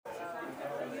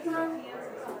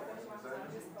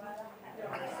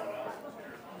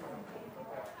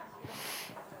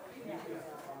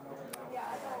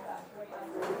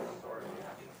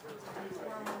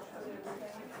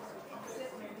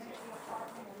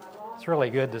It's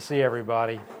really good to see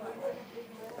everybody.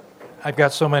 I've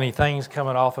got so many things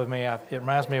coming off of me. It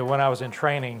reminds me of when I was in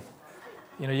training.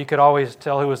 You know, you could always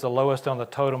tell who was the lowest on the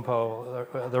totem pole,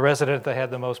 the resident that had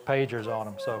the most pagers on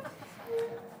them. So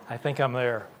I think I'm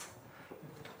there.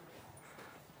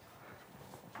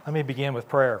 Let me begin with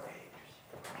prayer.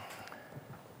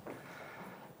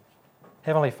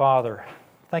 Heavenly Father,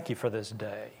 thank you for this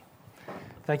day.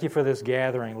 Thank you for this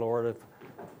gathering, Lord, of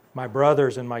my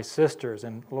brothers and my sisters.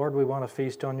 And Lord, we want to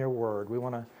feast on your word. We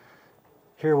want to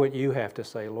hear what you have to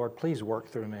say. Lord, please work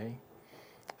through me.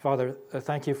 Father,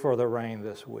 thank you for the rain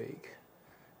this week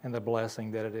and the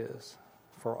blessing that it is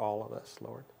for all of us,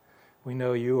 Lord. We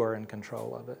know you are in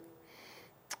control of it.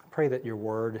 I pray that your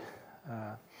word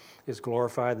is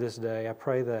glorified this day. I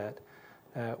pray that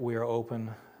we are open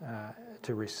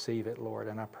to receive it, Lord.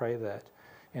 And I pray that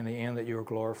in the end that you are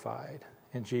glorified.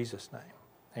 In Jesus' name,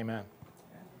 amen.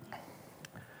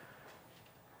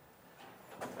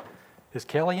 Is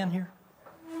Kelly in here?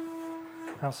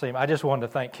 I don't see him. I just wanted to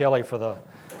thank Kelly for the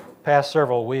past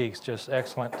several weeks, just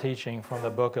excellent teaching from the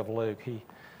book of Luke.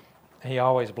 He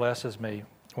always blesses me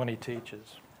when he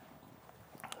teaches.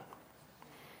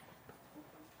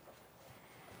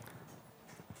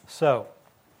 So,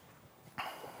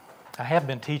 I have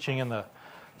been teaching in the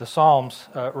Psalms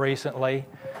recently,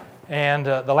 and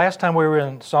the last time we were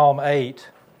in Psalm 8,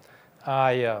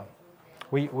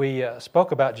 we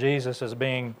spoke about Jesus as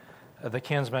being the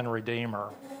kinsman redeemer.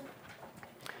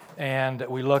 And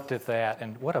we looked at that,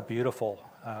 and what a beautiful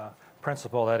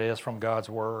principle that is from God's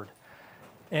Word.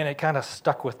 And it kind of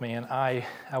stuck with me, and I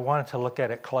wanted to look at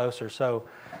it closer. So,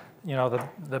 you know,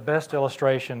 the best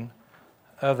illustration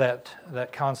of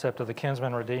that concept of the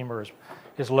kinsman redeemer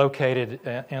is located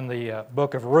in the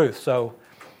book of Ruth. So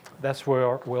that's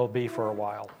where we'll be for a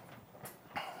while.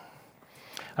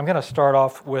 I'm going to start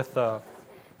off with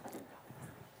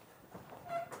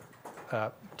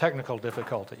technical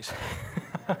difficulties.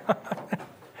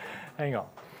 Hang on.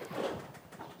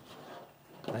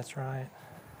 That's right.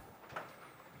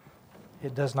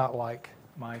 It does not like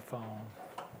my phone.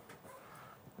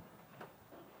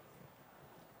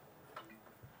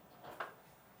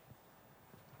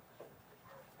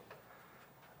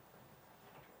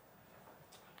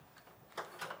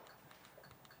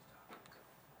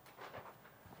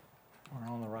 We're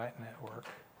on the right network.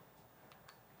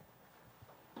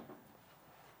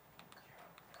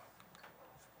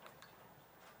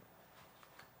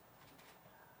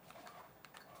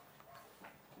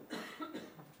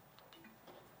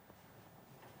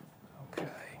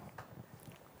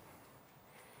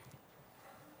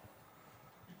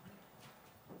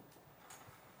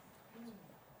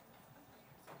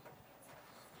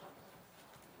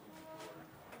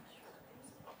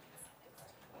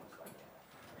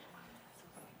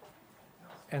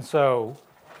 And so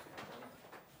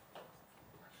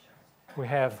we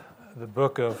have the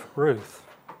book of Ruth,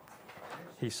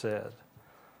 he said.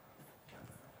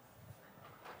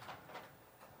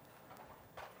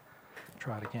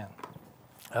 Try it again.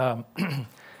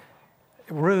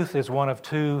 Ruth is one of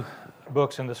two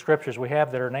books in the Scriptures we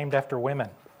have that are named after women.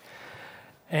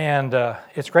 And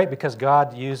it's great because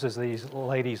God uses these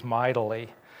ladies mightily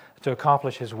to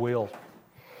accomplish his will.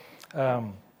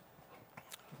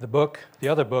 The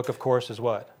other book, of course, is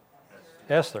what?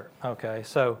 Esther. Okay,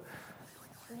 so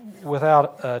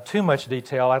without too much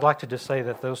detail, I'd like to just say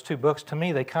that those two books, to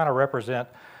me, they kind of represent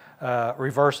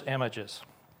reverse images.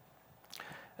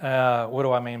 What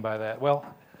do I mean by that? Well,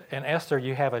 in Esther,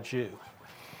 you have a Jew,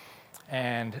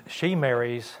 and she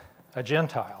marries a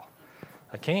Gentile,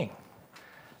 a king.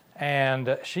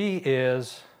 And she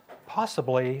is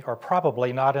possibly or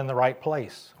probably not in the right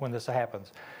place when this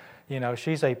happens. You know,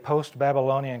 she's a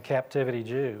post-Babylonian captivity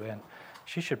Jew, and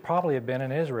she should probably have been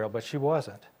in Israel, but she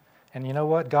wasn't. And you know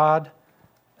what? God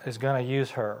is going to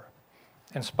use her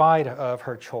in spite of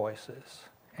her choices.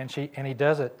 And he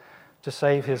does it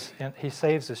to he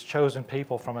saves his chosen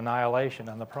people from annihilation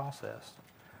in the process.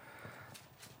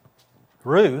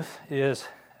 Ruth is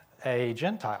a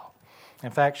Gentile.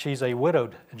 In fact, she's a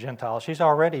widowed Gentile. She's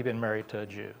already been married to a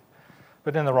Jew,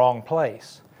 but in the wrong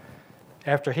place.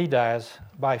 After he dies,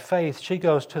 by faith, she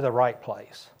goes to the right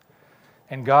place.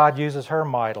 And God uses her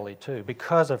mightily, too,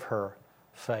 because of her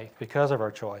faith, because of her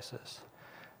choices.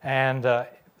 And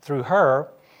through her,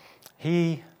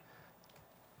 he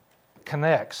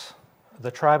connects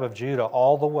the tribe of Judah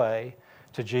all the way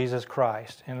to Jesus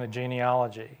Christ in the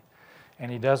genealogy.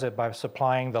 And he does it by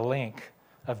supplying the link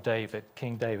of David,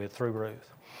 King David, through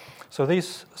Ruth. So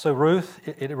Ruth,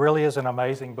 it really is an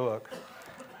amazing book.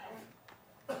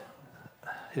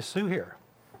 Is Sue here?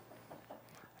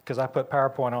 Because I put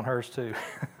PowerPoint on hers too.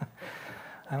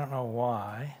 I don't know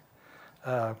why.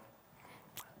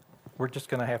 We're just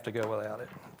going to have to go without it,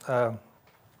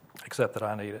 except that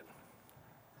I need it.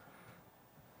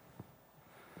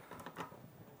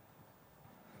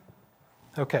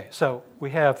 Okay, so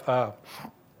we have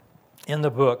in the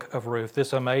book of Ruth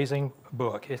this amazing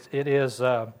book. It's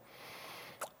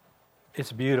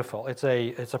beautiful. It's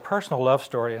a personal love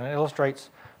story, and it illustrates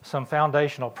some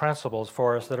foundational principles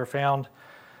for us that are found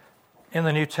in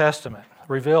the New Testament,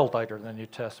 revealed later in the New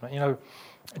Testament. You know,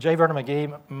 J. Vernon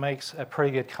McGee makes a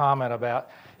pretty good comment about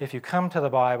if you come to the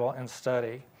Bible and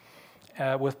study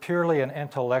with purely an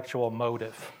intellectual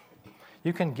motive,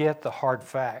 you can get the hard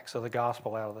facts of the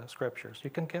gospel out of the scriptures. You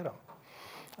can get them.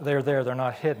 They're there. They're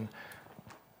not hidden.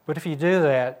 But if you do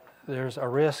that, there's a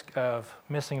risk of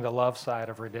missing the love side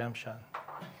of redemption.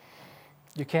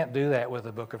 You can't do that with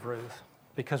the book of Ruth,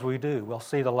 because we do. We'll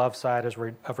see the love side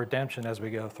of redemption as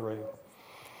we go through.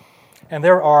 And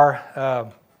there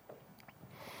are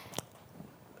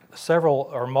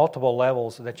several or multiple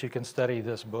levels that you can study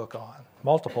this book on,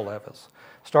 multiple levels,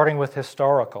 starting with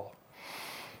historical.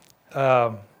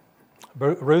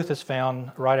 Ruth is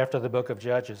found right after the book of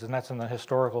Judges, and that's in the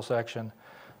historical section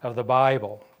of the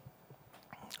Bible.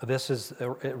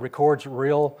 It records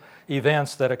real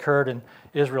events that occurred in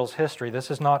Israel's history. This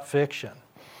is not fiction.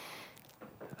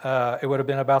 It would have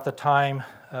been about the time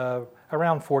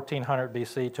around 1400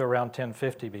 BC to around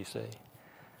 1050 BC.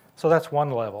 So that's one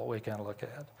level we can look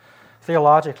at.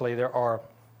 Theologically, there are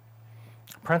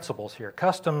principles here,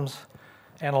 customs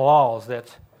and laws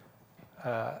that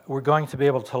we're going to be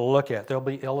able to look at. They'll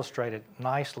be illustrated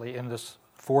nicely in this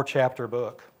 4-chapter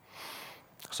book.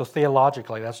 So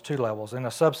theologically, that's 2 levels. And a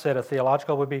subset of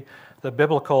theological would be the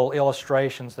biblical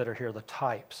illustrations that are here, the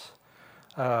types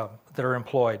that are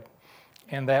employed.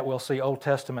 And that we'll see Old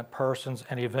Testament persons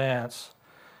and events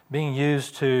being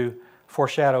used to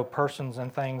foreshadow persons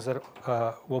and things that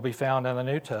will be found in the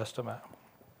New Testament.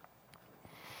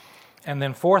 And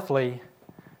then fourthly,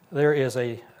 there is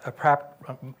a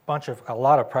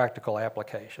lot of practical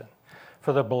application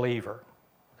for the believer,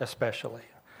 especially,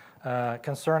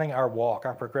 concerning our walk,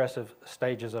 our progressive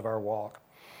stages of our walk,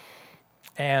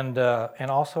 and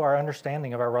also our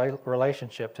understanding of our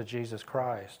relationship to Jesus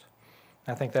Christ.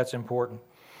 I think that's important.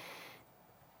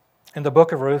 In the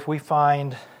book of Ruth, we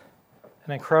find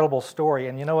an incredible story,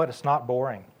 and you know what? It's not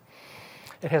boring.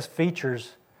 It has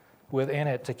features within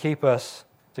it to keep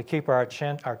our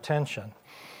attention.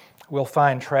 We'll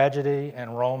find tragedy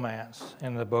and romance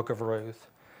in the book of Ruth.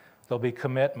 There'll be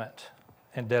commitment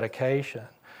and dedication.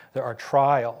 There are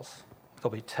trials. There'll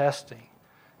be testing.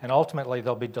 And ultimately,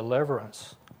 there'll be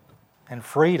deliverance and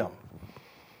freedom.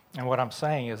 And what I'm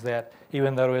saying is that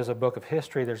even though it is a book of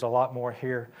history, there's a lot more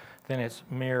here than its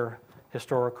mere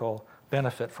historical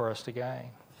benefit for us to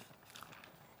gain.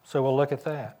 So we'll look at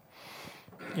that.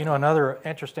 You know, another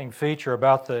interesting feature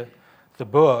about the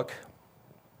book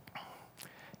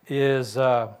is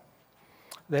that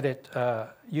it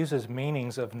uses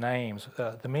meanings of names.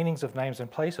 The meanings of names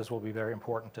and places will be very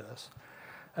important to us.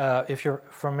 If you're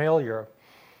familiar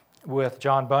with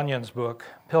John Bunyan's book,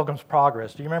 Pilgrim's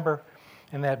Progress, do you remember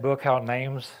in that book how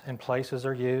names and places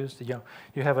are used? You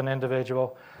have an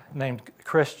individual named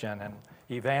Christian and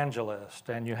evangelist,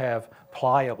 and you have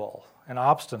pliable and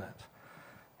obstinate.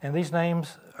 And these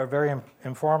names are very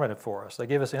informative for us. They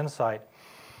give us insight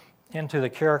into the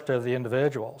character of the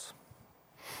individuals.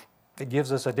 It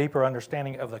gives us a deeper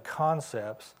understanding of the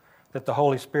concepts that the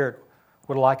Holy Spirit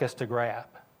would like us to grab.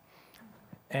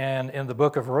 And in the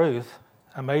book of Ruth,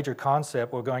 a major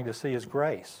concept we're going to see is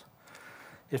grace.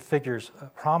 It figures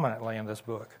prominently in this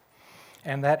book.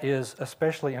 And that is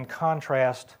especially in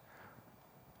contrast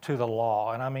to the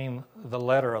law, and I mean the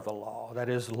letter of the law, that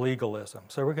is legalism.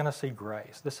 So we're going to see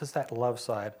grace. This is that love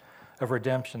side of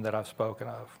redemption that I've spoken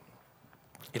of.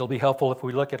 It'll be helpful if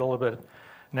we look at a little bit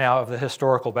now of the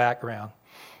historical background,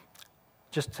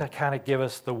 just to kind of give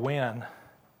us the when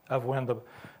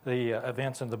the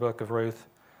events in the book of Ruth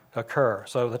occur.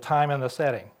 So the time and the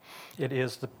setting. It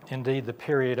is indeed the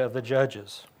period of the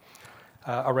Judges,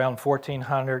 around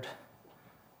 1400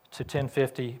 to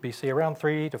 1050 BC, around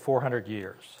 300 to 400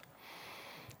 years.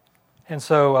 And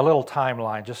so a little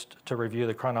timeline, just to review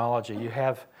the chronology. You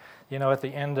have, at the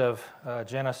end of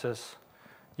Genesis,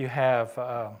 you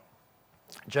have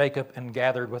Jacob and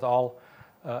gathered with all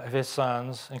of his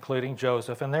sons, including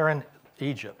Joseph, and they're in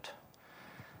Egypt.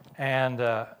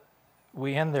 And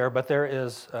we end there, but there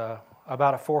is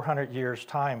about a 400 years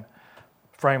time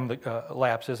frame that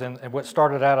lapses, and what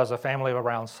started out as a family of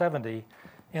around 70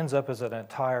 ends up as an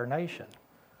entire nation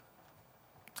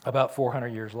about 400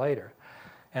 years later.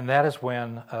 And that is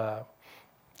when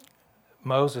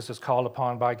Moses is called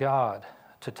upon by God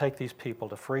to take these people,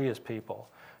 to free his people,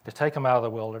 to take them out of the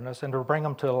wilderness and to bring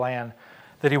them to a land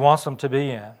that he wants them to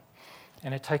be in.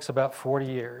 And it takes about 40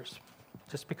 years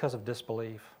just because of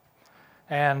disbelief.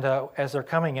 And as they're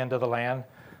coming into the land,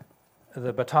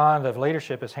 the baton of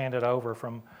leadership is handed over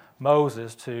from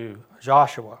Moses to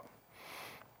Joshua.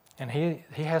 And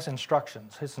he has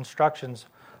instructions. His instructions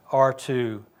are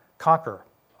to conquer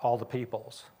all the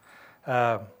peoples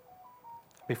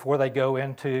before they go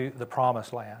into the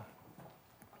promised land.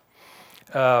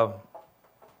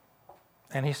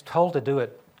 And he's told to do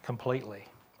it completely,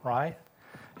 right?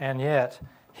 And yet,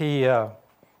 they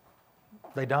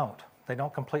don't. They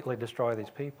don't completely destroy these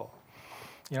people.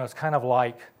 You know, it's kind of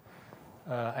like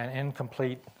an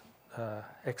incomplete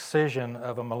excision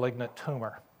of a malignant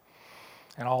tumor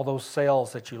and all those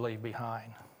cells that you leave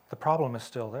behind. The problem is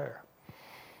still there.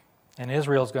 And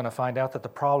Israel's going to find out that the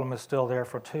problem is still there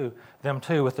for them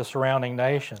too with the surrounding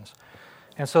nations.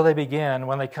 And so they begin,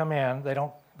 when they come in, they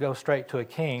don't go straight to a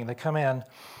king. They come in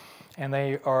and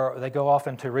they go off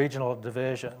into regional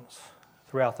divisions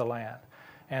throughout the land.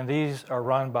 And these are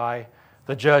run by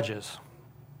the judges.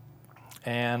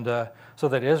 And so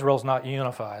that Israel's not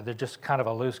unified. They're just kind of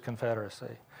a loose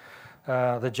confederacy.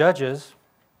 The judges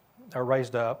are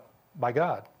raised up by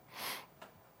God.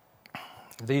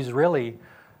 These really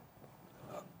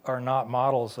are not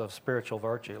models of spiritual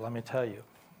virtue, let me tell you.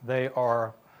 They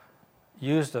are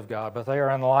used of God, but they are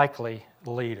unlikely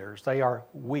leaders. They are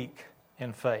weak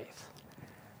in faith,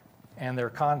 and their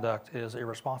conduct is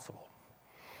irresponsible.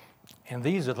 And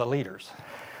these are the leaders.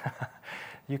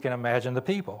 You can imagine the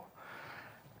people.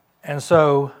 And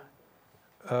so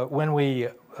when we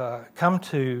come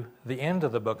to the end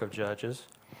of the book of Judges,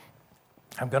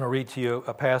 I'm going to read to you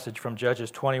a passage from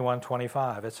Judges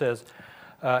 21:25. It says,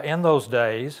 in those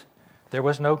days there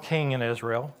was no king in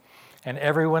Israel, and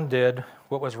everyone did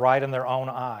what was right in their own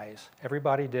eyes.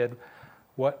 Everybody did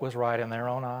what was right in their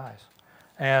own eyes.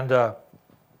 And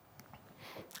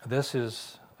this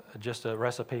is just a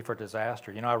recipe for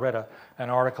disaster. You know, I read an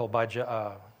article by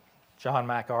John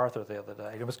MacArthur the other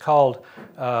day. It was called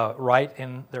Right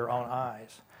in Their Own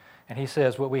Eyes. And he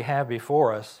says what we have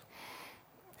before us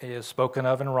is spoken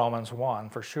of in Romans 1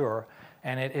 for sure,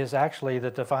 and it is actually the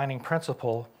defining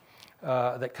principle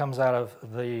that comes out of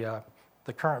the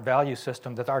current value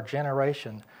system that our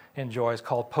generation enjoys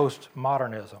called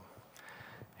postmodernism.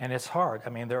 And it's hard. I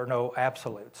mean, there are no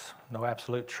absolutes, no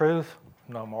absolute truth,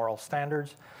 no moral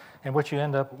standards, and what you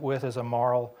end up with is a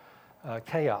moral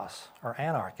chaos or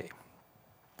anarchy.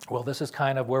 Well, this is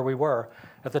kind of where we were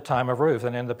at the time of Ruth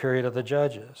and in the period of the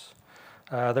judges.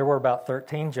 There were about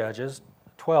 13 judges,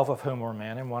 12 of whom were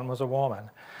men and one was a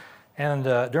woman. And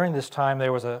during this time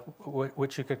there was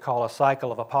what you could call a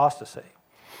cycle of apostasy.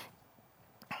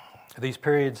 These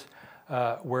periods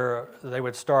where they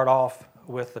would start off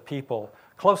with the people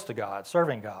close to God,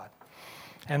 serving God,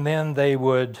 and then they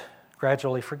would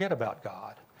gradually forget about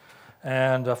God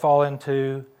and fall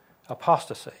into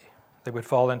apostasy. They would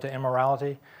fall into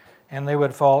immorality, and they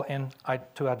would fall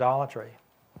into idolatry.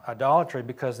 Idolatry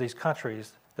because these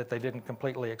countries that they didn't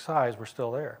completely excise were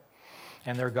still there.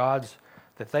 And their gods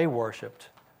that they worshipped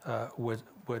would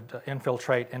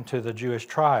infiltrate into the Jewish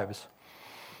tribes.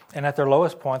 And at their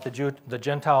lowest point, the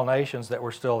Gentile nations that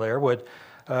were still there would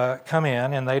come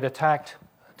in and they'd attack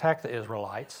the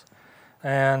Israelites.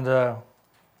 And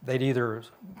they'd either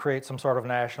create some sort of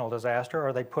national disaster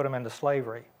or they'd put them into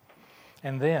slavery.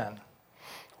 And then,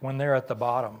 when they're at the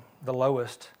bottom, the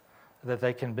lowest that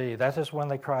they can be, that is when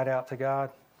they cried out to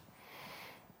God.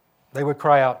 They would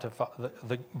cry out to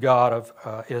the God of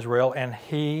Israel, and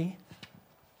He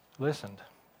listened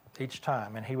each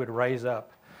time, and He would raise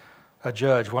up a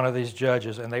judge, one of these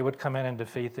judges, and they would come in and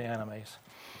defeat the enemies.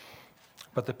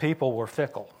 But the people were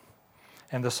fickle,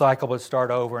 and the cycle would start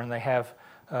over, and they have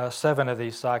 7 of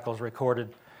these cycles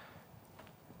recorded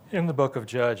in the book of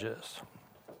Judges.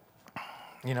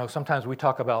 You know, sometimes we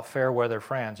talk about fair weather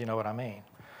friends, you know what I mean.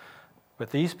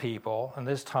 But these people, in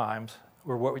these times,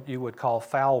 were what you would call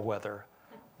foul weather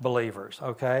believers,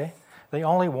 okay? They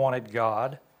only wanted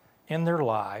God in their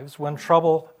lives when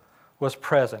trouble was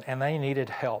present and they needed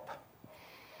help.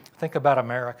 Think about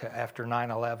America after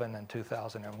 9/11 and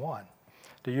 2001.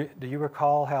 Do you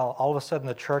recall how all of a sudden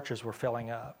the churches were filling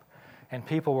up and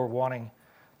people were wanting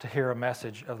to hear a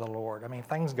message of the Lord? I mean,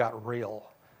 things got real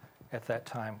at that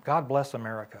time. God bless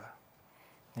America.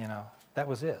 You know, that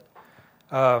was it.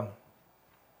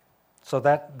 So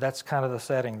that's kind of the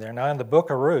setting there. Now, in the book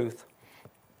of Ruth,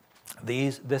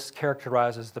 this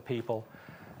characterizes the people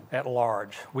at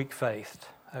large, weak-faithed,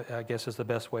 I guess is the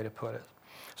best way to put it.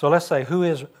 So let's say, who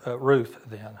is Ruth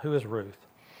then? Who is Ruth?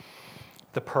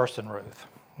 the person Ruth.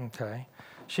 Okay,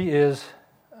 she is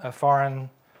a foreign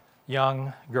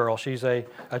young girl. She's a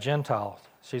Gentile.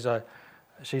 She's a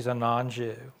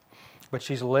non-Jew, but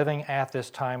she's living at this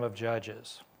time of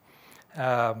Judges,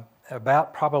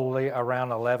 about probably around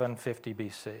 1150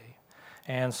 BC.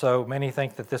 And so many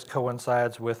think that this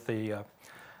coincides with the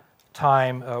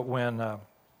time when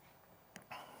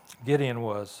Gideon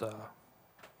was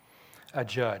a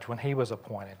judge, when he was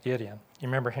appointed. Gideon, you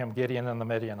remember him, Gideon and the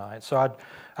Midianites. So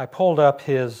I pulled up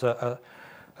his a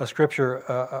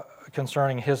scripture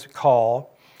concerning his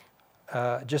call,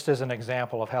 just as an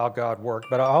example of how God worked.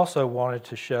 But I also wanted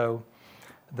to show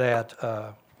that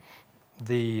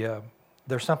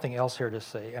there's something else here to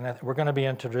see, and we're going to be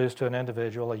introduced to an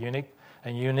individual, a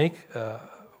unique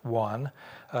one,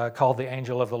 called the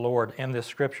angel of the Lord in this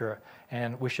scripture,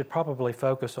 and we should probably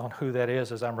focus on who that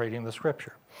is as I'm reading the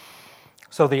scripture.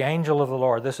 So the angel of the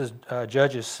Lord, this is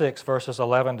Judges 6, verses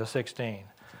 11 to 16.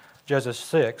 Judges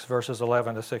 6, verses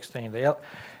 11 to 16.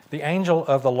 The angel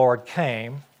of the Lord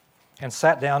came and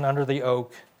sat down under the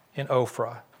oak in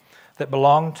Ophrah that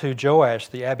belonged to Joash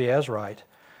the Abiezrite,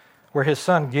 where his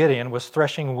son Gideon was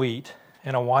threshing wheat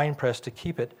in a winepress to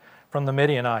keep it from the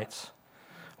Midianites.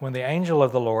 When the angel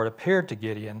of the Lord appeared to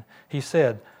Gideon, he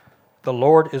said, "The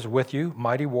Lord is with you,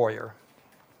 mighty warrior."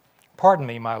 "Pardon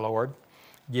me, my lord,"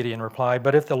 Gideon replied,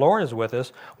 "but if the Lord is with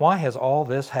us, why has all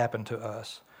this happened to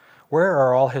us? Where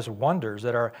are all his wonders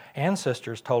that our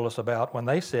ancestors told us about when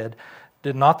they said,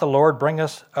 'Did not the Lord bring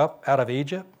us up out of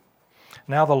Egypt?'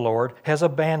 Now the Lord has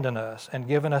abandoned us and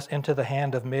given us into the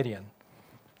hand of Midian."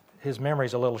 His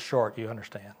memory's a little short, you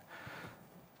understand.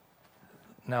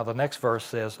 Now the next verse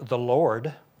says, "The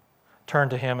Lord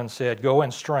turned to him and said, 'Go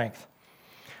in strength,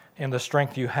 in the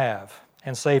strength you have,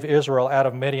 and save Israel out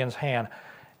of Midian's hand.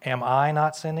 Am I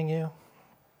not sending you?'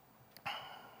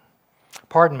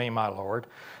 "Pardon me, my lord,"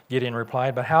 Gideon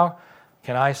replied, "but how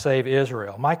can I save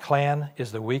Israel? My clan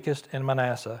is the weakest in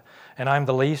Manasseh, and I'm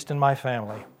the least in my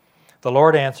family." The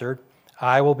Lord answered,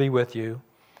 "I will be with you,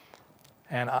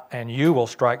 and you will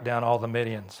strike down all the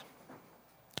Midians,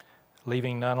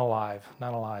 leaving none alive."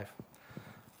 None alive.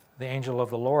 The angel of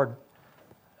the Lord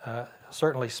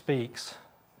certainly speaks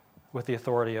with the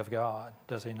authority of God,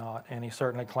 does he not? And he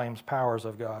certainly claims powers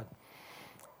of God.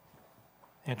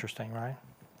 Interesting, right?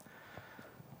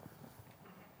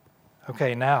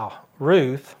 Okay, now,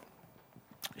 Ruth,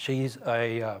 she's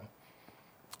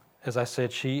as I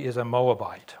said, she is a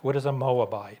Moabite. What is a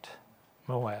Moabite?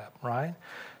 Moab, right?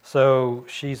 So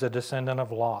she's a descendant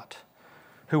of Lot,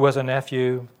 who was a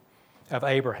nephew of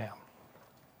Abraham.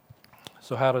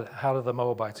 So how did the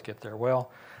Moabites get there?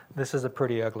 Well, this is a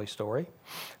pretty ugly story,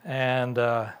 and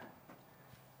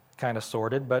kind of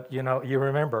sordid. But you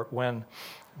remember when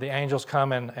the angels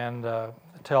come and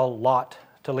tell Lot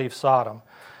to leave Sodom.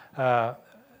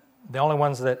 The only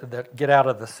ones that get out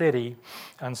of the city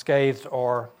unscathed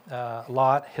are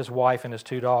Lot, his wife, and his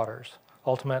two daughters.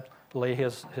 Ultimately,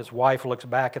 his wife looks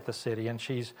back at the city, and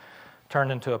she's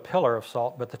turned into a pillar of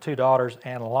salt, but the two daughters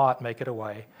and Lot make it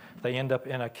away. They end up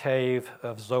in a cave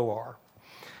of Zoar.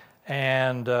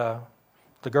 And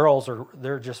the girls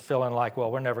they're just feeling like,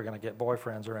 well, we're never going to get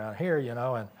boyfriends around here,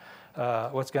 and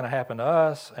what's going to happen to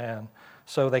us? And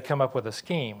so they come up with a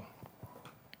scheme.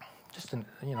 Just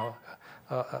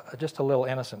a little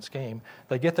innocent scheme.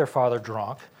 They get their father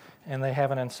drunk, and they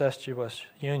have an incestuous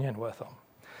union with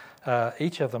him.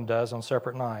 Each of them does on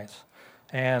separate nights.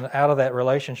 And out of that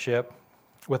relationship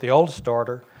with the oldest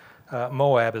daughter,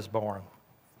 Moab is born.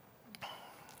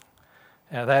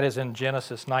 And that is in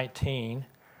Genesis 19,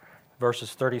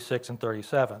 verses 36 and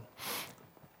 37.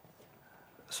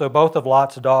 So both of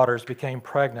Lot's daughters became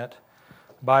pregnant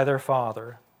by their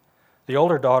father. The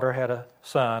older daughter had a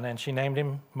son, and she named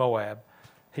him Moab.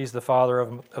 He's the father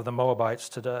of the Moabites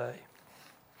today.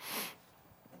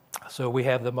 So we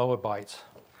have the Moabites.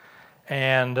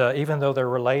 And even though they're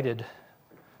related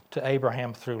to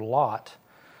Abraham through Lot,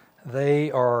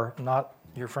 they are not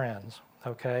your friends,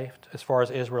 okay, as far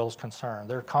as Israel is concerned.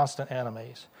 They're constant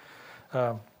enemies.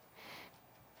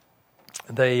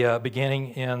 Beginning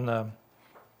in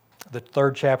the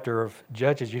third chapter of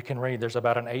Judges, you can read there's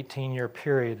about an 18-year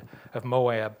period of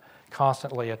Moab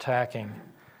constantly attacking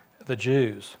the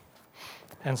Jews.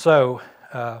 And so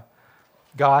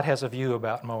God has a view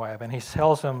about Moab, and he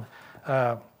tells them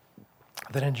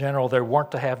that in general they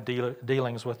weren't to have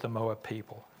dealings with the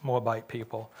Moabite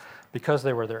people, because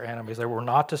they were their enemies. They were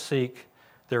not to seek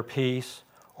their peace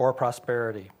or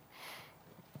prosperity.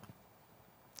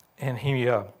 And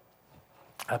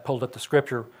I pulled up the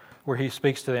scripture where he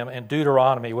speaks to them in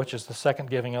Deuteronomy, which is the second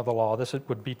giving of the law. This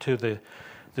would be to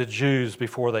the Jews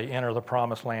before they enter the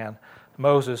promised land.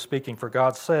 Moses speaking for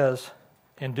God says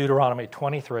in Deuteronomy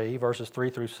 23, verses 3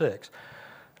 through 6,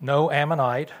 no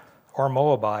Ammonite or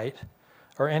Moabite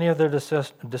or any of their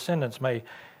descendants may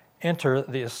enter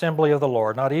the assembly of the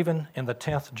Lord, not even in the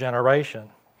 10th generation.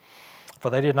 For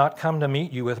they did not come to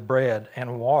meet you with bread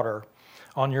and water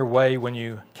on your way when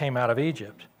you came out of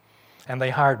Egypt. And they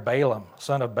hired Balaam,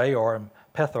 son of Beor and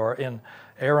Pethor, in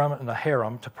Aram and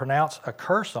Naharaim, to pronounce a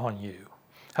curse on you.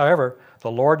 However,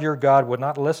 the Lord your God would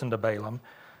not listen to Balaam,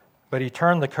 but he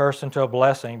turned the curse into a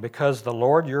blessing, because the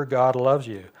Lord your God loves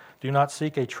you. Do not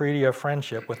seek a treaty of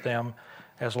friendship with them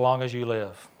as long as you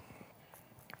live.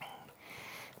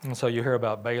 And so you hear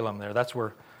about Balaam there. That's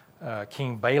where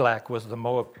King Balak was the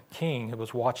Moab king who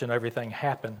was watching everything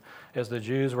happen as the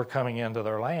Jews were coming into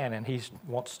their land, and he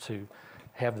wants to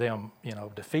have them,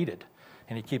 defeated.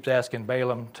 And he keeps asking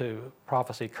Balaam to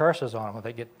prophesy curses on them, and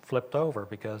they get flipped over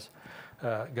because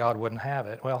God wouldn't have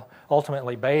it. Well,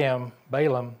 ultimately,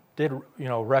 Balaam did,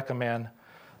 recommend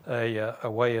a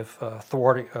way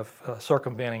of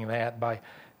circumventing that by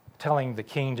telling the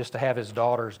king just to have his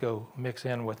daughters go mix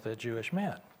in with the Jewish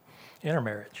men.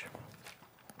 Intermarriage.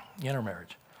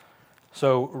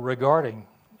 So regarding,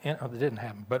 it didn't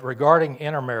happen, but regarding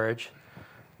intermarriage,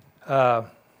 why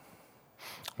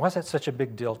is that such a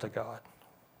big deal to God?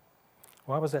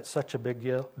 Why was that such a big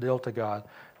deal to God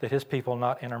that his people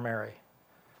not intermarry?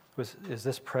 Is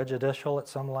this prejudicial at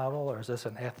some level, or is this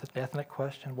an ethnic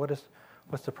question? What's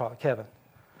the problem? Kevin?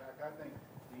 Jack, I think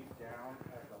deep down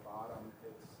at the bottom,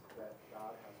 it's that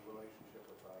God has a relationship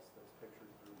with us that's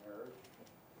pictured through marriage,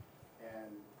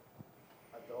 and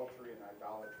adultery and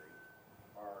idolatry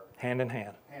are hand in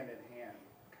hand,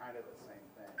 kind of the same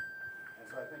thing. And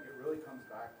so I think it really comes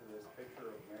back to this picture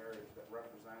of marriage that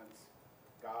represents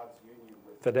God's union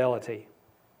with fidelity.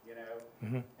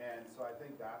 Mm-hmm. And so I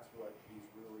think that's what he's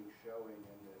really showing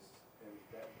in this,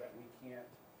 that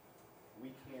we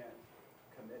can't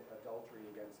commit adultery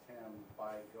against him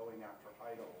by going after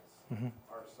idols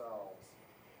ourselves,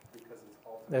 because it's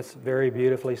ultimately... That's very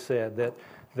beautifully said,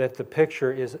 that the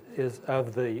picture is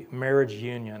of the marriage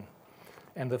union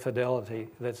and the fidelity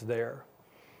that's there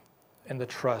and the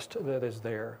trust that is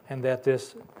there, and that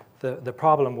the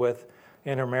problem with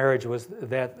intermarriage was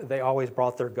that they always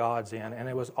brought their gods in, and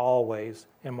it was always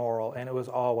immoral, and it was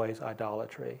always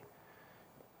idolatry.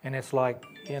 And it's like,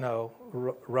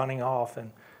 running off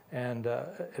and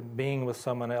being with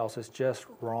someone else is just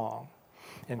wrong.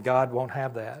 And God won't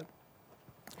have that.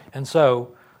 And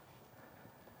so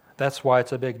that's why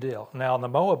it's a big deal. Now, the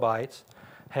Moabites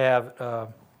had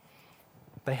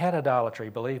idolatry,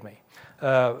 believe me.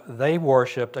 They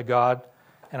worshipped a god,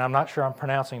 and I'm not sure I'm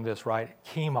pronouncing this right,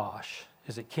 Chemosh.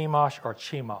 Is it Chemosh or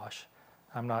Chemosh?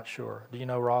 I'm not sure. Do you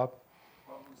know, Rob?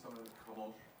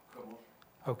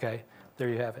 Okay, there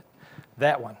you have it.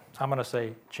 That one. I'm going to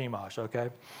say Chemosh, okay?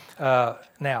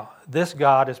 Now, this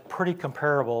god is pretty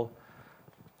comparable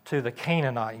to the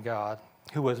Canaanite god,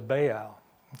 who was Baal,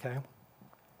 okay?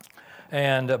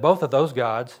 And both of those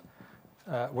gods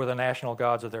were the national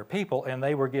gods of their people, and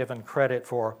they were given credit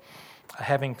for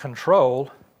having control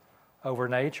over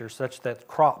nature such that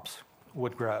crops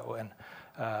would grow, and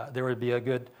there would be a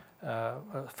good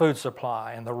food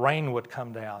supply, and the rain would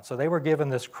come down. So they were given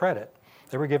this credit.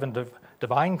 They were given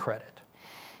divine credit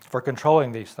for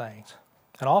controlling these things.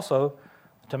 And also,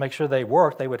 to make sure they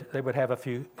worked, they would have a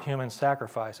few human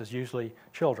sacrifices, usually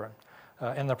children,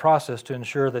 in the process to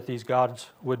ensure that these gods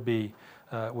would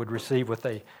receive what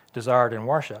they desired in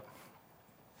worship.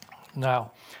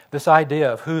 Now, this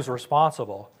idea of who's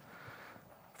responsible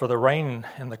for the rain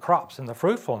and the crops and the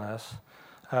fruitfulness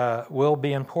will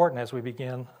be important as we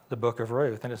begin the book of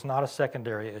Ruth, and it's not a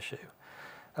secondary issue.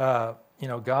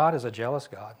 God is a jealous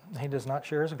God. He does not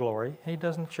share his glory. He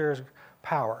doesn't share his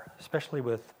power, especially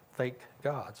with fake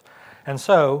gods. And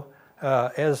so,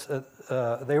 as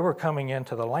they were coming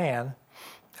into the land,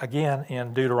 again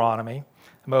in Deuteronomy,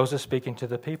 Moses, speaking to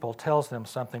the people, tells them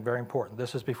something very important.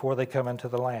 This is before they come into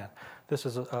the land. This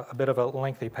is a bit of a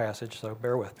lengthy passage, so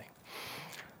bear with me.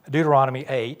 Deuteronomy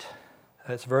 8,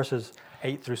 that's verses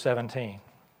 8 through 17.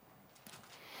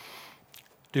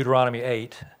 Deuteronomy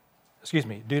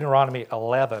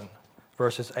 11,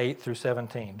 verses 8 through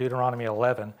 17. Deuteronomy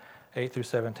 11, 8 through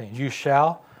 17. You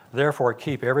shall therefore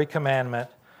keep every commandment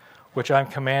which I'm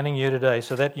commanding you today,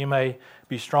 so that you may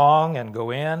be strong and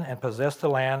go in and possess the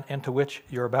land into which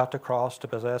you're about to cross to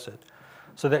possess it,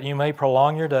 so that you may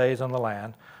prolong your days on the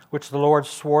land which the Lord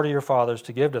swore to your fathers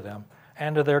to give to them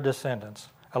and to their descendants,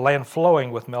 a land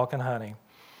flowing with milk and honey.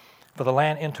 For the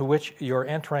land into which you're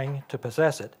entering to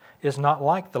possess it is not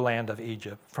like the land of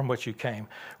Egypt from which you came,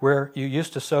 where you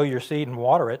used to sow your seed and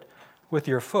water it with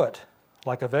your foot,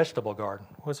 like a vegetable garden.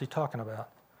 What's he talking about?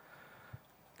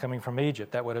 Coming from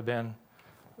Egypt, that would have been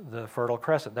the Fertile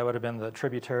Crescent. That would have been the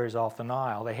tributaries off the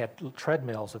Nile. They had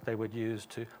treadmills that they would use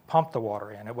to pump the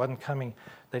water in. It wasn't coming,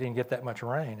 they didn't get that much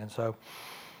rain. And so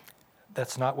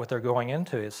that's not what they're going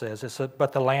into, it says.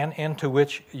 But the land into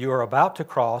which you are about to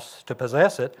cross to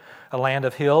possess it, a land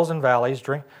of hills and valleys,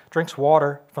 drinks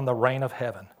water from the rain of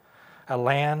heaven, a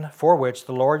land for which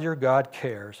the Lord your God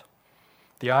cares.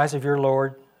 The eyes of your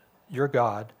Lord your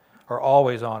God are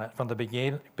always on it, from the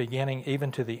beginning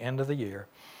even to the end of the year.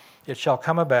 It shall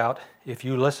come about, if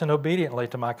you listen obediently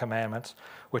to my commandments,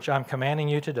 which I'm commanding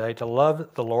you today, to love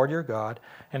the Lord your God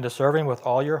and to serve him with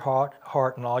all your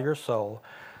heart and all your soul,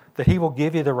 that he will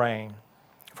give you the rain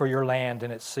for your land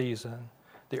in its season,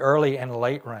 the early and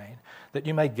late rain, that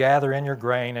you may gather in your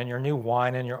grain and your new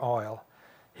wine and your oil.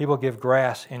 He will give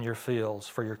grass in your fields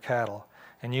for your cattle,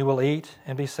 and you will eat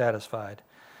and be satisfied.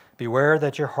 Beware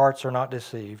that your hearts are not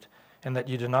deceived, and that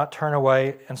you do not turn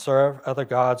away and serve other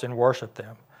gods and worship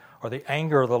them, or the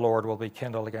anger of the Lord will be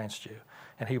kindled against you,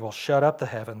 and he will shut up the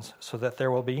heavens so that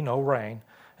there will be no rain,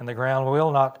 and the ground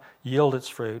will not yield its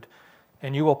fruit,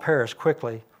 and you will perish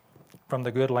quickly from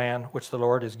the good land which the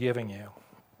Lord is giving you.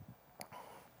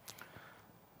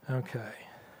 Okay.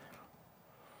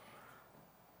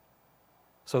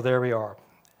 So there we are.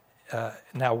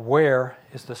 Now, where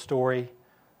is the story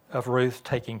of Ruth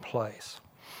taking place?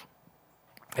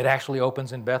 It actually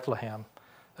opens in Bethlehem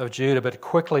of Judah, but it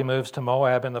quickly moves to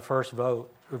Moab in the first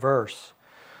verse.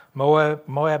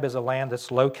 Moab is a land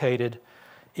that's located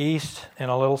east and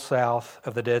a little south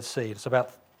of the Dead Sea. It's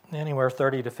about anywhere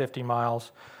 30 to 50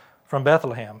 miles from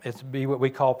Bethlehem. It's what we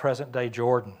call present-day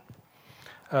Jordan.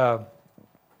 But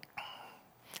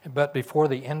before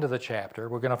the end of the chapter,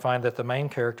 we're going to find that the main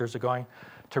characters are going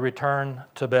to return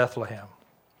to Bethlehem.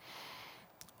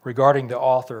 Regarding the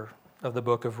author of the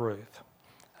book of Ruth,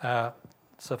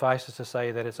 suffices to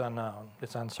say that it's unknown,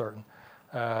 it's uncertain.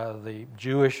 The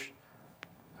Jewish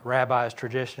rabbis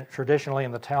traditionally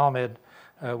in the Talmud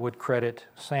would credit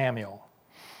Samuel.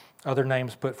 Other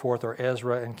names put forth are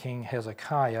Ezra and King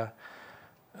Hezekiah,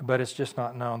 but it's just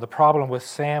not known. The problem with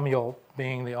Samuel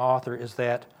being the author is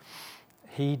that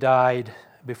he died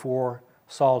before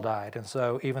Saul died, and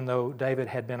so even though David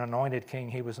had been anointed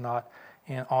king, he was not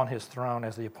on his throne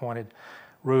as the appointed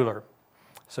ruler.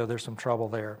 So there's some trouble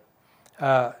there.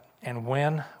 And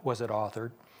when was it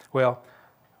authored? Well,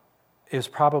 it was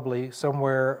probably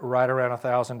somewhere right around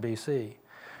 1000 BC.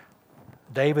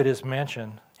 David is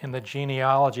mentioned in the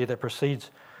genealogy that proceeds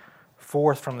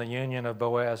forth from the union of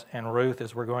Boaz and Ruth,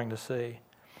 as we're going to see.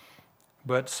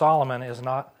 But Solomon is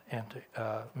not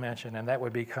mentioned, and that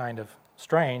would be kind of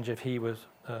strange if he was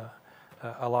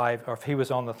alive, or if he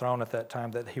was on the throne at that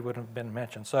time, that he would have been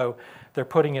mentioned. So they're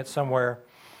putting it somewhere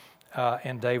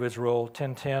in David's rule,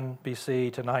 1010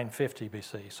 BC to 950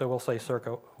 BC. So we'll say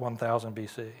circa 1000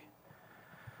 BC.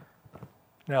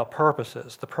 Now, the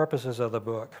purposes of the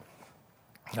book.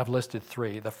 I've listed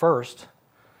three. The first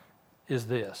is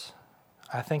this.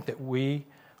 I think that we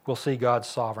will see God's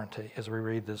sovereignty as we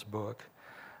read this book.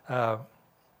 We're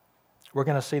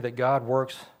going to see that God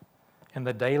works in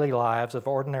the daily lives of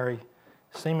ordinary,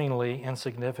 seemingly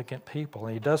insignificant people,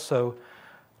 and he does so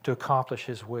to accomplish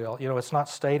his will. You know, it's not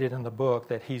stated in the book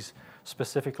that he's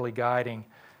specifically guiding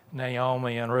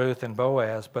Naomi and Ruth and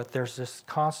Boaz, but there's this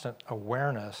constant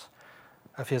awareness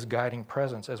of his guiding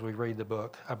presence as we read the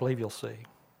book. I believe you'll see.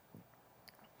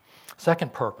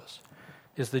 Second purpose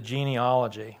is the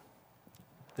genealogy,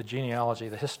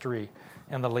 the history,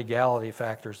 and the legality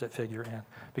factors that figure in.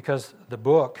 Because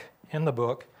in the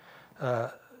book,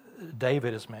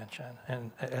 David is mentioned,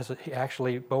 and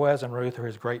Boaz and Ruth are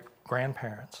his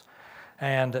great-grandparents,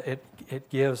 and it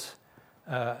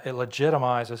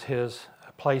legitimizes his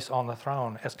place on the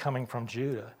throne as coming from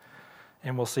Judah,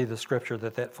 and we'll see the scripture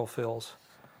that fulfills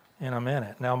in a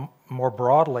minute. Now, more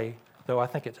broadly, though, I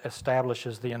think it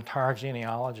establishes the entire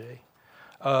genealogy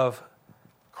of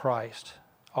Christ,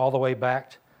 all the way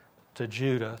back to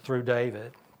Judah through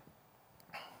David,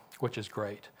 which is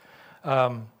great.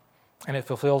 And it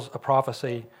fulfills a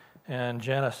prophecy in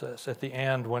Genesis at the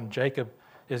end when Jacob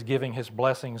is giving his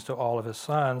blessings to all of his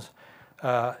sons.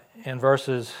 In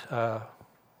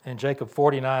Jacob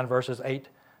 49, verses 8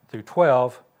 through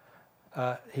 12,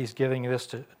 he's giving this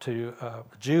to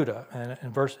Judah. And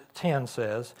in verse 10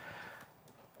 says,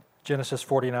 Genesis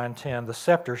 49:10, the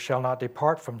scepter shall not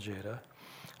depart from Judah,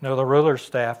 nor the ruler's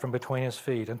staff from between his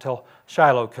feet, until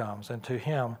Shiloh comes, and to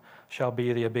him shall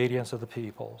be the obedience of the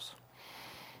peoples.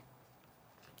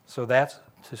 So that's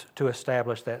to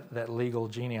establish that legal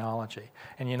genealogy.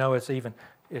 And you know,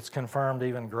 it's confirmed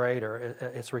even greater.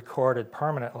 It's recorded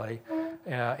permanently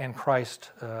in Christ's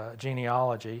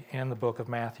genealogy in the book of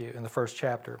Matthew, in the first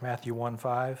chapter. Matthew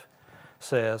 1:5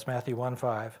 says, Matthew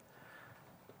 1:5,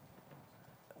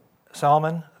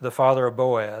 Salmon, the father of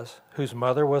Boaz, whose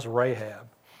mother was Rahab.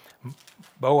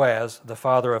 Boaz, the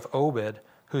father of Obed,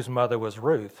 whose mother was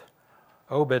Ruth.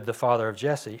 Obed, the father of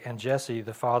Jesse, and Jesse,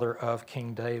 the father of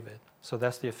King David. So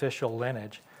that's the official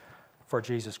lineage for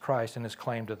Jesus Christ and his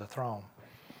claim to the throne.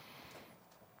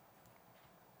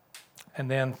 And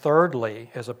then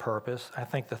thirdly, as a purpose, I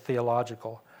think the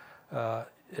theological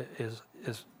is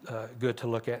good to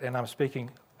look at. And I'm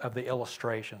speaking of the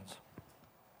illustrations,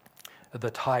 the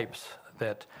types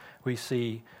that we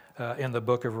see in the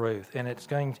book of Ruth. And it's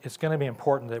going to be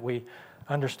important that we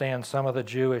understand some of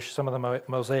the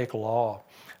Mosaic law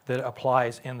that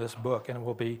applies in this book and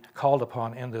will be called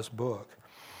upon in this book.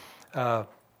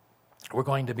 We're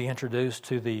going to be introduced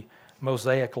to the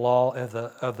Mosaic law of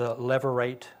the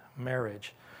levirate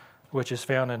marriage, which is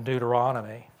found in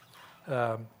Deuteronomy,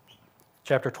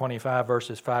 chapter 25,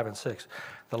 verses 5 and 6.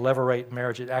 The levirate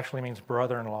marriage, it actually means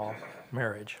brother-in-law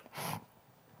marriage.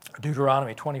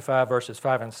 Deuteronomy 25, verses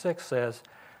 5 and 6 says,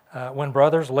 when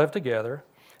brothers live together,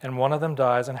 and one of them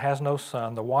dies and has no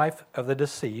son, the wife of the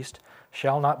deceased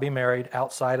shall not be married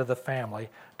outside of the family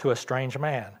to a strange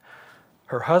man.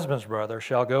 Her husband's brother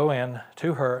shall go in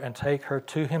to her and take her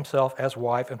to himself as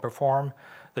wife and perform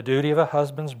the duty of a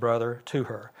husband's brother to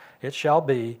her. It shall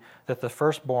be that the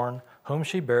firstborn whom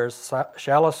she bears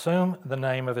shall assume the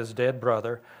name of his dead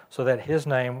brother, so that his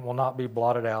name will not be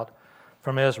blotted out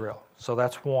from Israel. So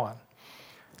that's one.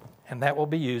 And that will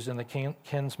be used in the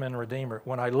kinsman redeemer.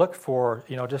 When I look for,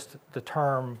 just the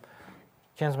term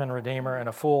kinsman redeemer and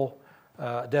a full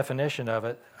definition of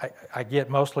it, I get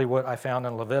mostly what I found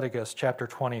in Leviticus chapter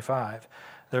 25.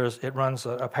 It runs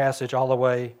a passage all the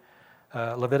way,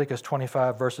 Leviticus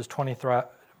 25 verses 25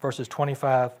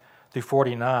 through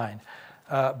 49.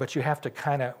 But you have to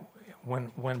kind of,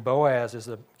 when Boaz is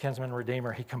the kinsman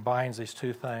redeemer, he combines these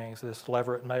two things, this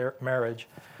levirate marriage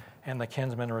and the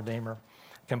kinsman redeemer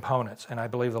components, and I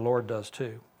believe the Lord does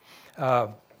too.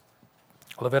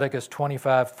 Leviticus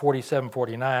 25, 47,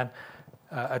 49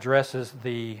 addresses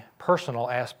the personal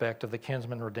aspect of the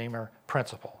kinsman redeemer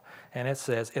principle. And it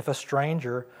says, if a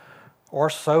stranger or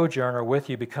sojourner with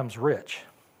you becomes rich,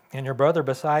 and your brother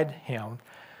beside him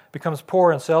becomes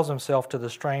poor and sells himself to the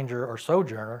stranger or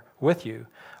sojourner with you,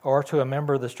 or to a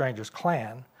member of the stranger's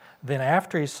clan, then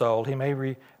after he's sold, he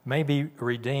may be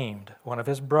redeemed. One of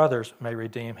his brothers may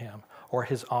redeem him, or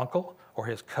his uncle or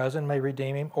his cousin may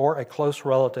redeem him, or a close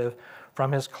relative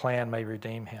from his clan may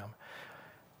redeem him.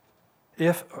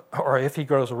 If he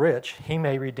grows rich, he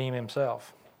may redeem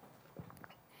himself.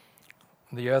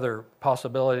 The other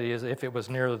possibility is if it was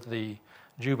near the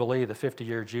Jubilee, the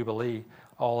 50-year Jubilee,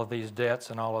 all of these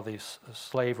debts and all of these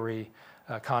slavery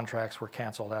contracts were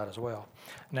canceled out as well.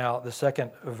 Now, the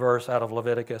second verse out of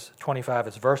Leviticus 25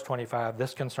 is verse 25.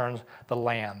 This concerns the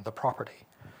land, the property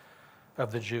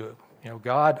of the Jew.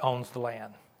 God owns the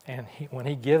land, and when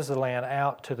he gives the land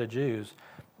out to the Jews,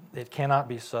 it cannot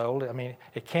be sold. I mean,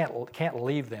 it can't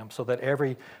leave them, so that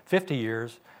every 50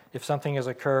 years, if something has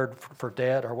occurred for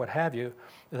debt or what have you,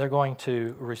 they're going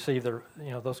to receive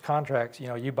those contracts.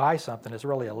 You buy something, it's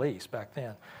really a lease back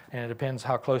then, and it depends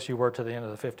how close you were to the end of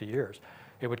the 50 years.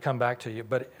 It would come back to you.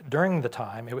 But during the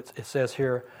time, it says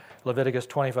here, Leviticus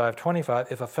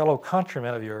 25:25, if a fellow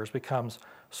countryman of yours becomes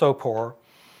so poor,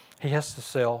 he has to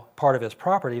sell part of his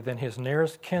property, then his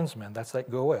nearest kinsman, that's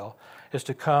that Goel, is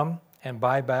to come and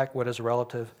buy back what his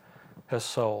relative has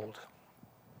sold.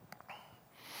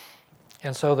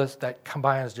 And so that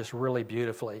combines just really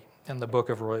beautifully in the book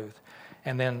of Ruth.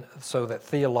 And then so that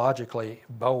theologically,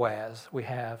 Boaz, we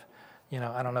have,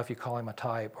 I don't know if you call him a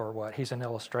type or what, he's an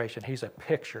illustration. He's a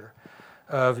picture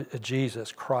of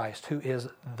Jesus Christ, who is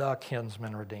the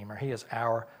kinsman redeemer. He is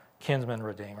our kinsman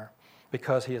redeemer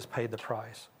because he has paid the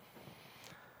price.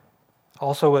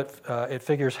 Also, it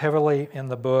figures heavily in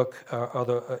the book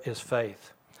is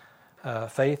faith.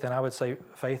 Faith, and I would say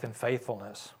faith and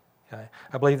faithfulness. Okay?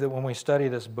 I believe that when we study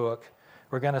this book,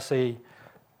 we're going to see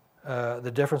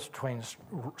the difference between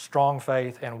strong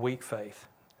faith and weak faith.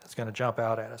 It's going to jump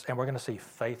out at us. And we're going to see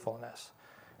faithfulness.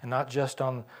 And not just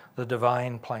on the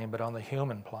divine plane, but on the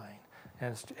human plane.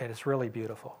 And it's really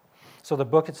beautiful. So the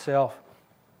book itself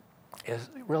is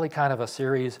really kind of a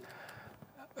series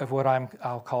of what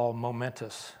I'll call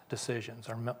momentous decisions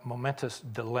or momentous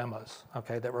dilemmas,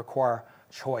 okay, that require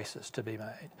choices to be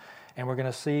made. And we're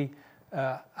going to see,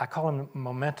 I call them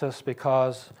momentous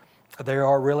because they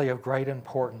are really of great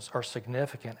importance or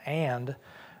significant, and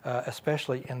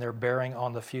especially in their bearing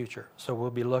on the future. So we'll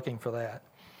be looking for that.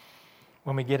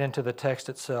 when we get into the text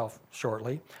itself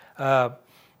shortly,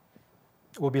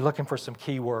 we'll be looking for some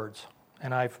key words,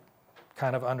 and I've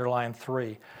kind of underlined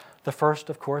 3. The first,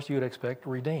 of course, you would expect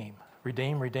redeem.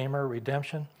 Redeem, redeemer,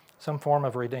 redemption, some form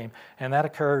of redeem. And that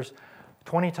occurs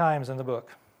 20 times in the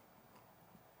book.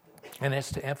 And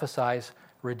it's to emphasize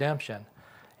redemption,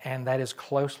 and that it is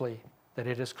closely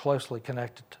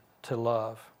connected to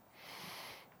love.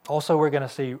 Also, we're going to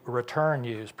see return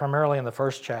used, primarily in the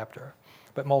first chapter,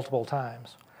 but multiple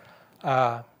times.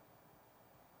 And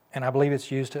I believe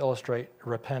it's used to illustrate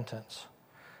repentance,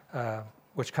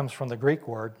 which comes from the Greek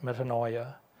word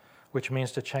metanoia, which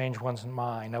means to change one's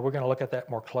mind. Now, we're going to look at that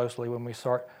more closely when we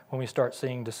start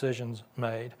seeing decisions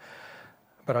made,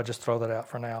 but I'll just throw that out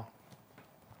for now.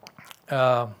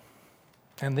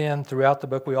 And then throughout the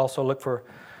book, we also look for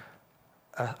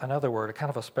another word, a kind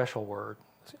of a special word,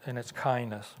 and it's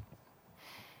kindness.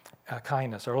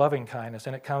 Kindness or loving kindness,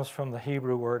 and it comes from the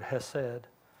Hebrew word hesed.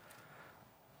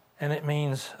 And it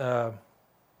means, well,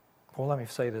 let me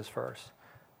say this first.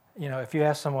 If you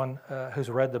ask someone who's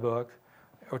read the book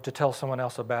or to tell someone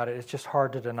else about it, it's just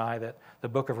hard to deny that the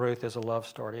book of Ruth is a love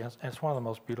story. And it's one of the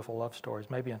most beautiful love stories,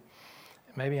 maybe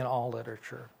in all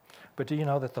literature. But do you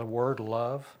know that the word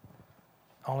love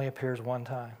only appears one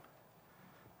time?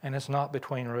 And it's not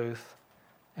between Ruth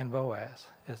and Boaz.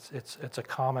 It's a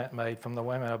comment made from the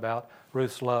women about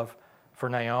Ruth's love for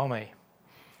Naomi.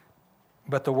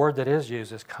 But the word that is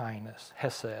used is kindness,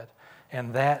 hesed.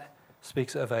 And that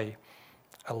speaks of a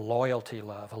loyalty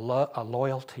love, a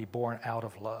loyalty born out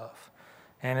of love.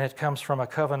 And it comes from a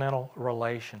covenantal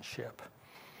relationship.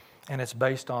 And it's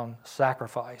based on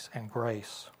sacrifice and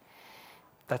grace.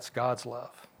 That's God's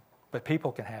love. But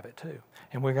people can have it too.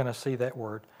 And we're going to see that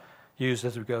word used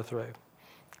as we go through.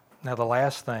 Now, the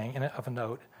last thing of a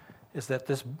note is that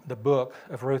the book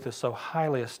of Ruth is so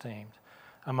highly esteemed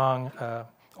among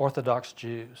Orthodox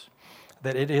Jews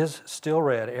that it is still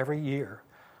read every year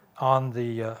on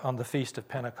the Feast of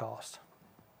Pentecost,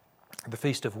 the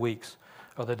Feast of Weeks,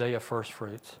 or the Day of First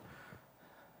Fruits.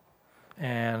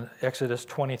 And Exodus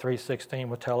 23:16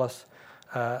 would tell us,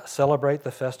 celebrate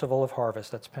the festival of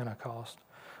harvest, that's Pentecost.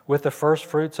 With the first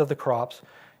fruits of the crops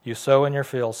you sow in your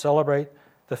fields, celebrate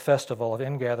the festival of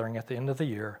ingathering at the end of the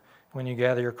year when you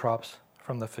gather your crops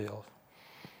from the field.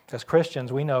 As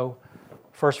Christians, we know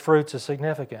first fruits is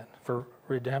significant. For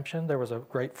redemption, there was a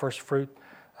great first fruit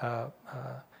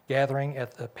gathering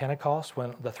at the Pentecost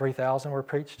when the 3,000 were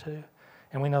preached to.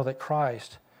 And we know that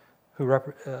Christ, who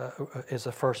is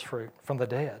the first fruit from the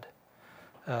dead.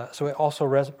 So it also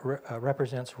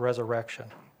represents resurrection.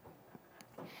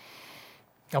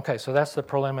 Okay, so that's the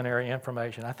preliminary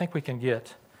information. I think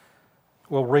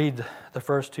we'll read the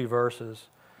first 2 verses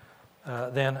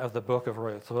then of the book of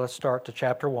Ruth. So let's start to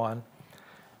chapter 1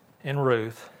 in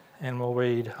Ruth, and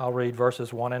I'll read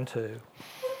verses 1 and 2.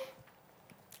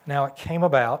 Now it came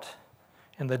about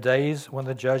in the days when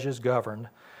the judges governed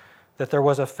that there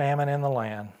was a famine in the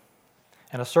land,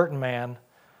 and a certain man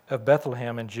of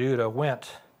Bethlehem in Judah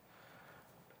went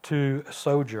to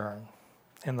sojourn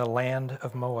in the land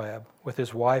of Moab with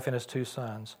his wife and his 2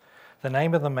 sons. The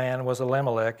name of the man was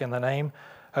Elimelech, and the name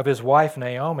of his wife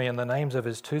Naomi, and the names of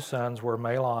his 2 sons were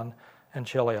Mahlon and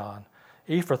Chilion,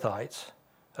 Ephrathites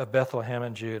of Bethlehem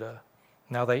in Judah.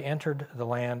 Now they entered the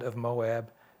land of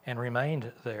Moab and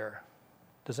remained there.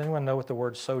 Does anyone know what the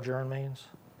word sojourn means?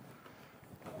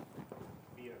 To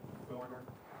be a foreigner.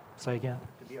 Say again?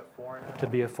 To be a foreigner. To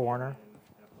be a foreigner.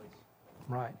 In a place.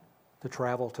 Right. To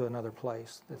travel to another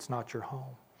place that's not your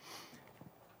home.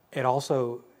 It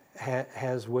also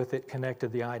has with it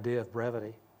connected the idea of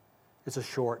brevity. It's a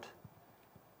short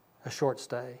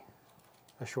stay.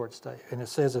 A short stay. And it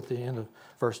says at the end of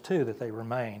verse 2 that they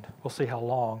remained. We'll see how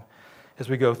long as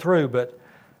we go through, but,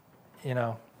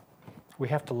 we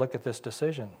have to look at this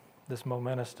decision, this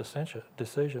momentous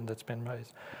decision that's been made.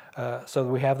 So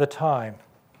we have the time.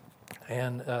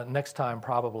 And next time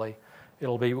probably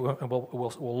it'll be,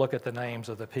 we'll look at the names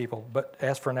of the people. But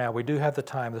as for now, we do have the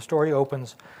time. The story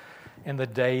opens in the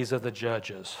days of the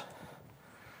judges.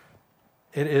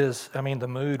 It is, the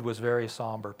mood was very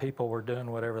somber. People were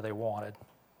doing whatever they wanted,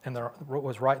 and it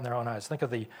was right in their own eyes. Think of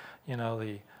the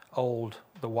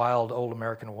wild old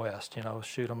American West.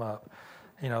 Shoot them up.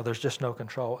 There's just no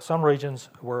control. Some regions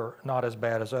were not as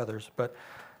bad as others, but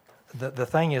the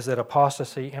thing is that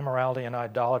apostasy, immorality, and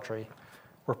idolatry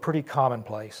were pretty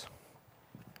commonplace.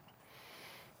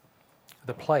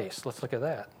 The place, let's look at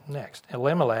that next.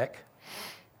 Elimelech,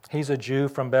 he's a Jew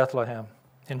from Bethlehem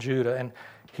in Judah, and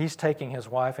he's taking his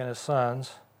wife and his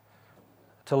sons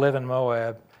to live in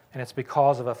Moab, and it's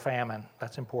because of a famine.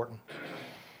 That's important.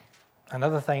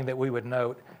 Another thing that we would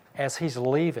note, as he's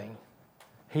leaving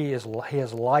he has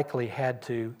likely had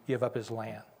to give up his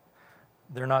land.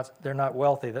 They're not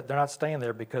wealthy. They're not staying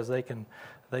there because they can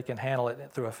handle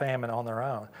it through a famine on their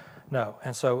own. No,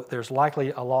 and so there's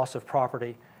likely a loss of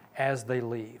property as they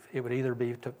leave. It would either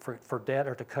be for debt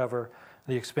or to cover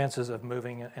the expenses of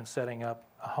moving and setting up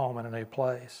a home in a new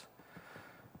place.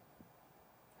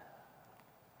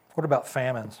 What about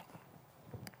famines?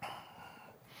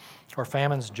 Are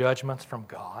famines judgments from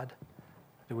God?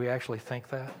 Do we actually think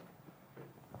that?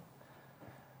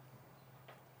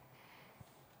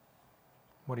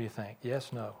 What do you think?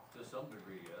 Yes, no? To some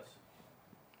degree, yes.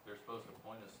 They're supposed to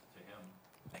point us to Him.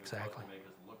 They're Exactly. supposed to make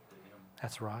us look to Him.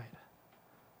 That's right.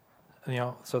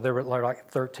 So there were like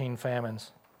 13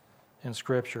 famines in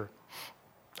Scripture.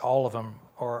 All of them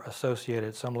are associated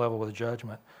at some level with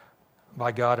judgment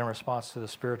by God in response to the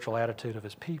spiritual attitude of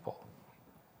His people.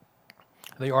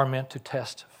 They are meant to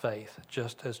test faith,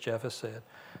 just as Jeff has said,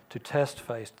 to test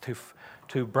faith,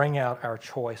 to bring out our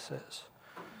choices,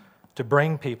 to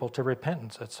bring people to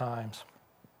repentance at times.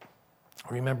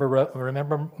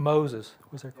 Remember Moses.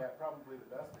 Was there? Yeah, probably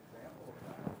the best example of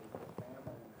that is the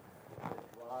famine that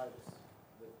drives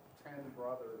the 10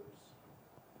 brothers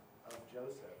of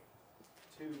Joseph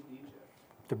to Egypt.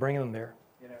 To bring them there.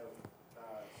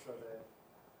 So that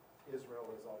Israel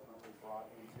is ultimately brought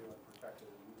into and protected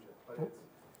in Egypt. But it's,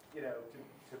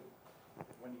 to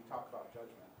when you talk about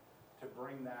judgment, to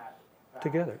bring that back,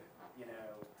 Together.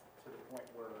 To the point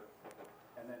where,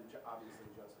 and then obviously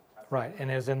Joseph. Right,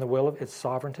 and it's in the will of its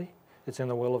sovereignty. It's in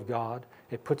the will of God.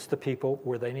 It puts the people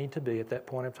where they need to be at that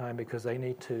point of time because they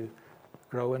need to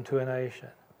grow into a nation.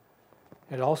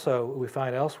 And also, we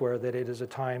find elsewhere that it is a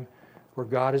time where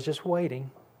God is just waiting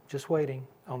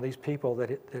on these people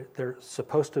that they're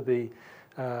supposed to be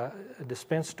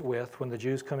dispensed with when the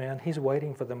Jews come in. He's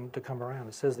waiting for them to come around.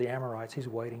 It says the Amorites, He's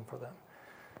waiting for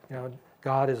them.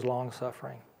 God is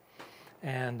long-suffering,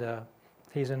 and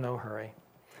He's in no hurry.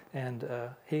 And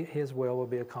His will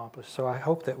be accomplished. So I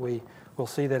hope that we will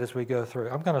see that as we go through.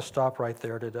 I'm going to stop right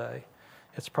there today.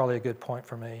 It's probably a good point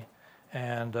for me,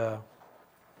 and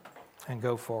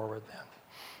go forward then.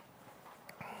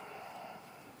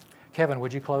 Kevin,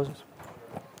 would you close us?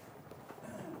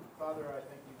 Father, I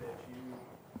thank you that you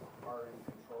are in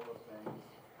control of things,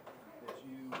 that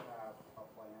you have a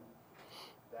plan.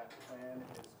 That plan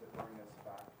is to bring us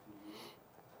back to you,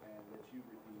 and that you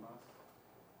redeem us,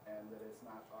 and that it's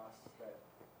not us that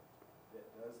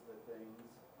does the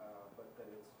things, but that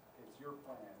it's your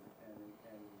plan, and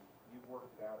you've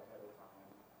worked it out ahead of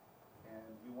time, and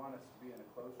you want us to be in a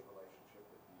close relationship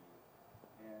with you.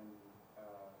 And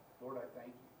Lord, I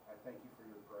thank you. I thank you for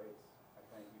your grace. I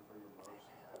thank you for your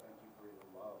mercy. I thank you for your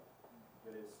love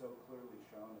that is so clearly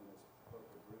shown in this book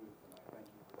of Ruth. And I thank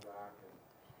you for Zach, and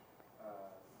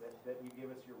that you give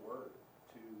us your word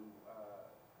to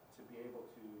be able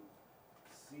to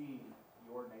see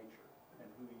your nature and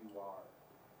who you are.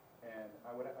 And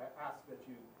I ask that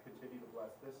you continue to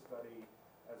bless this study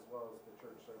as well as the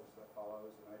church service that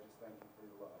follows. And I just thank you for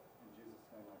your love. In Jesus'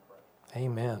 name I pray.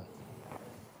 Amen.